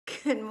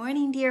Good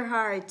morning, dear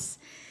hearts.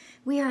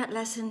 We are at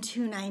lesson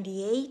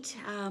 298.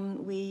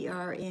 We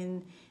are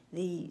in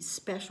the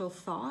special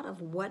thought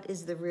of what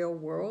is the real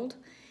world.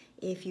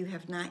 If you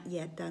have not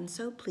yet done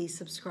so, please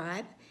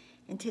subscribe.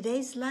 And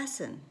today's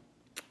lesson,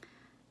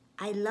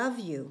 I love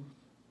you,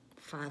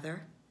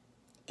 Father,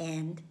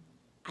 and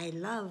I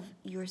love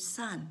your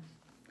Son.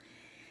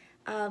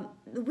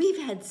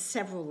 We've had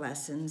several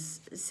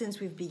lessons since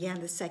we've began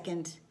the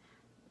second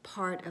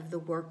part of the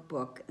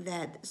workbook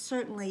that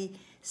certainly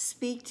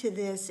speak to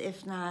this,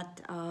 if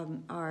not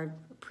are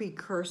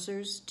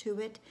precursors to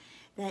it.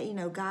 That, you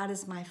know, God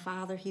is my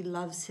Father, He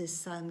loves His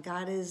Son.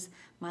 God is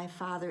my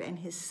Father and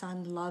His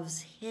Son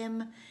loves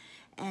Him.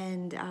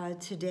 And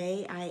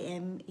today I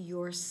am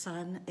your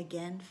son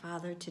again.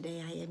 Father,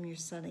 today I am your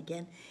son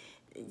again.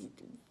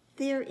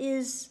 There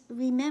is,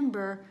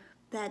 remember,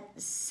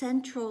 that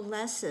central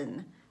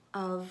lesson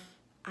of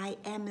I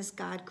am as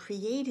God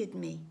created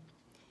me.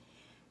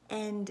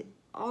 And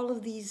all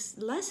of these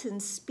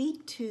lessons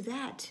speak to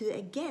that,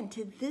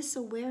 to this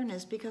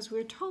awareness, because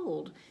we're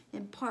told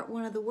in part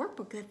one of the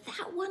workbook that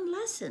that one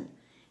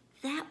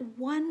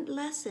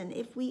lesson,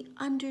 if we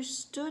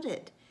understood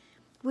it,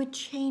 would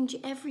change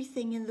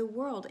everything in the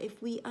world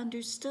if we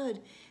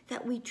understood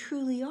that we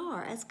truly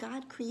are as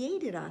God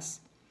created us.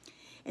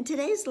 In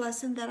today's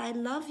lesson, that I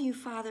love you,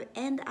 Father,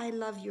 and I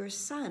love your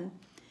Son.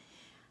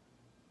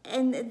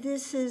 And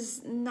this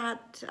is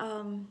not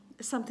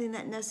something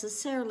that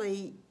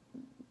necessarily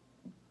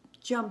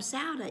jumps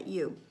out at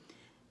you,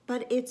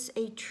 but it's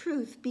a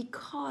truth,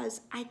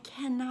 because I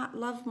cannot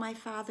love my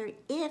Father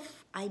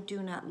if I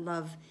do not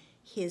love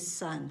His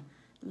Son.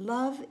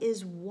 Love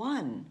is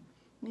one.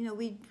 You know,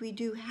 we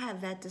do have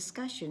that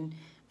discussion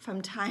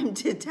from time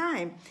to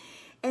time,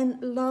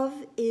 and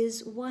love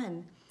is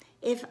one.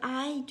 If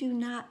I do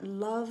not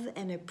love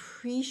and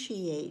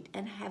appreciate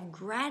and have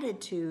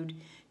gratitude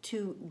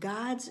to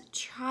God's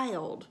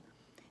child,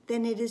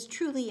 then it is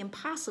truly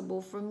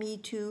impossible for me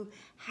to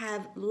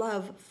have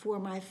love for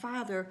my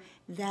Father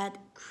that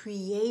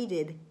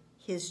created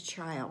His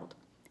child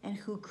and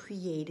who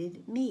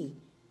created me.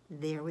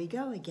 There we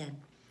go again.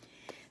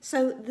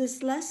 So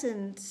this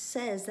lesson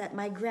says that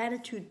my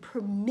gratitude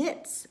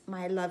permits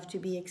my love to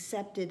be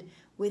accepted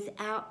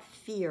without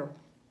fear.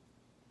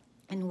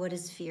 And what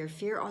is fear?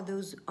 Fear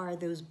are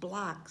those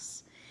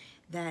blocks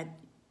that,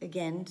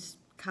 again,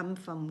 come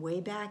from way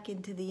back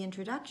into the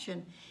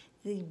introduction,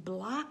 the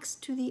blocks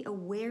to the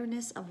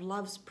awareness of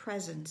love's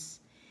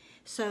presence.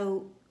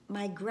 So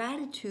my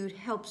gratitude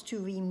helps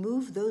to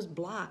remove those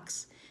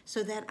blocks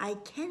so that I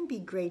can be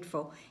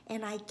grateful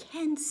and I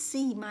can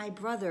see my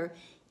brother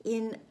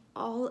in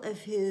all of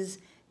his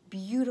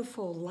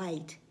beautiful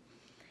light.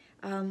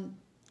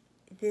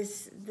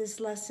 This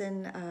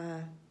lesson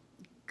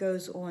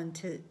goes on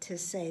to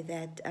say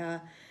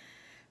that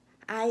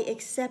I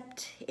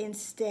accept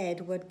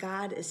instead what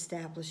God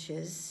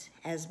establishes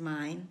as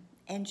mine,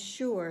 and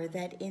sure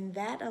that in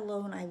that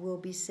alone I will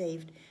be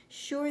saved,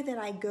 sure that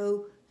I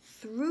go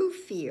through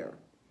fear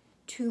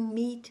to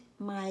meet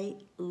my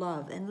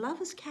love. And love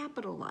is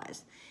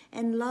capitalized,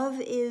 and love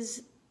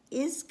is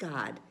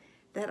God,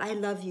 that I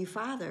love you,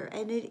 Father,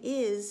 and it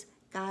is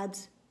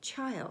God's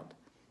child,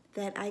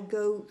 that I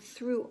go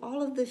through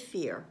all of the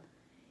fear,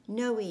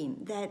 knowing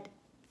that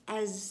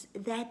as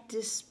that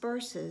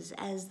disperses,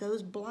 as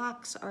those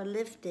blocks are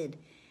lifted,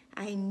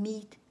 I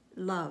meet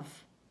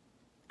love.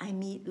 I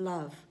meet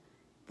love.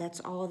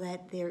 That's all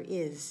that there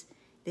is.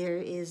 There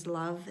is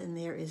love and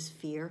there is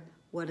fear.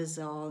 What is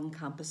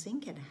all-encompassing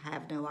can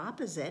have no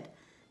opposite.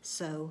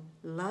 So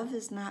love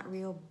is not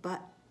real,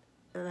 but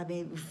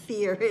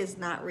fear is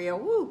not real.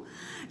 Woo!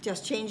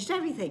 Just changed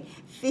everything.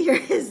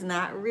 Fear is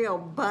not real,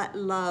 but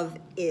love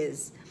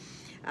is.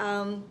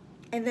 And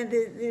then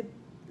the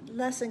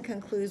lesson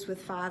concludes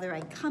with, Father,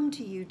 I come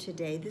to you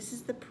today. This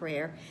is the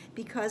prayer,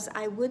 because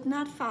I would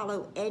not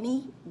follow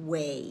any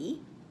way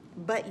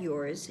but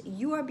yours.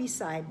 You are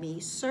beside me.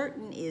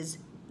 Certain is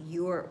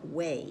your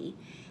way.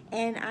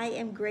 And I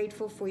am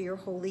grateful for your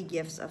holy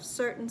gifts of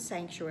certain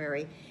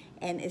sanctuary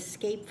and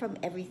escape from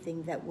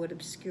everything that would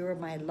obscure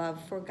my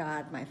love for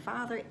God, my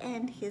Father,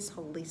 and His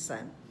Holy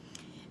Son.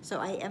 So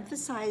I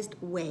emphasized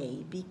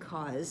way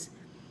because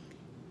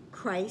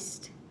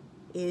Christ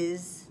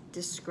is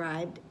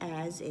described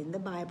as, in the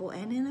Bible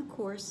and in a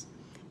course,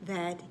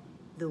 that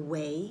the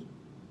way,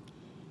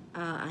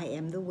 I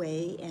am the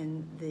way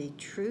and the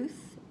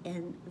truth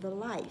and the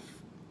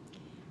life.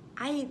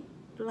 I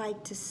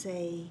like to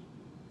say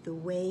the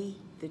way,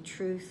 the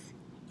truth,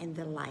 and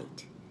the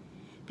light,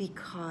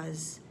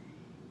 because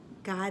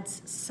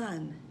God's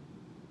Son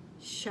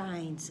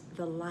shines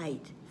the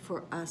light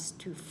for us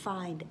to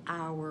find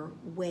our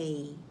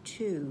way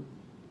to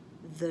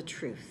the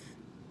truth.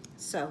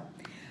 So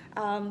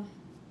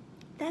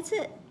that's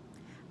it.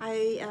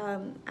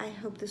 I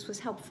hope this was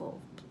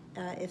helpful.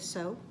 If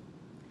so,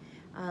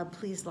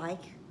 please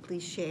like,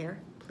 please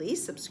share,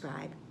 please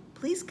subscribe,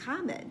 please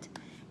comment,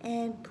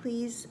 and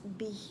please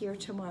be here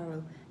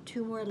tomorrow.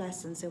 2 more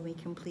lessons and we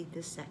complete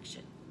this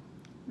section.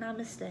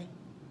 Namaste.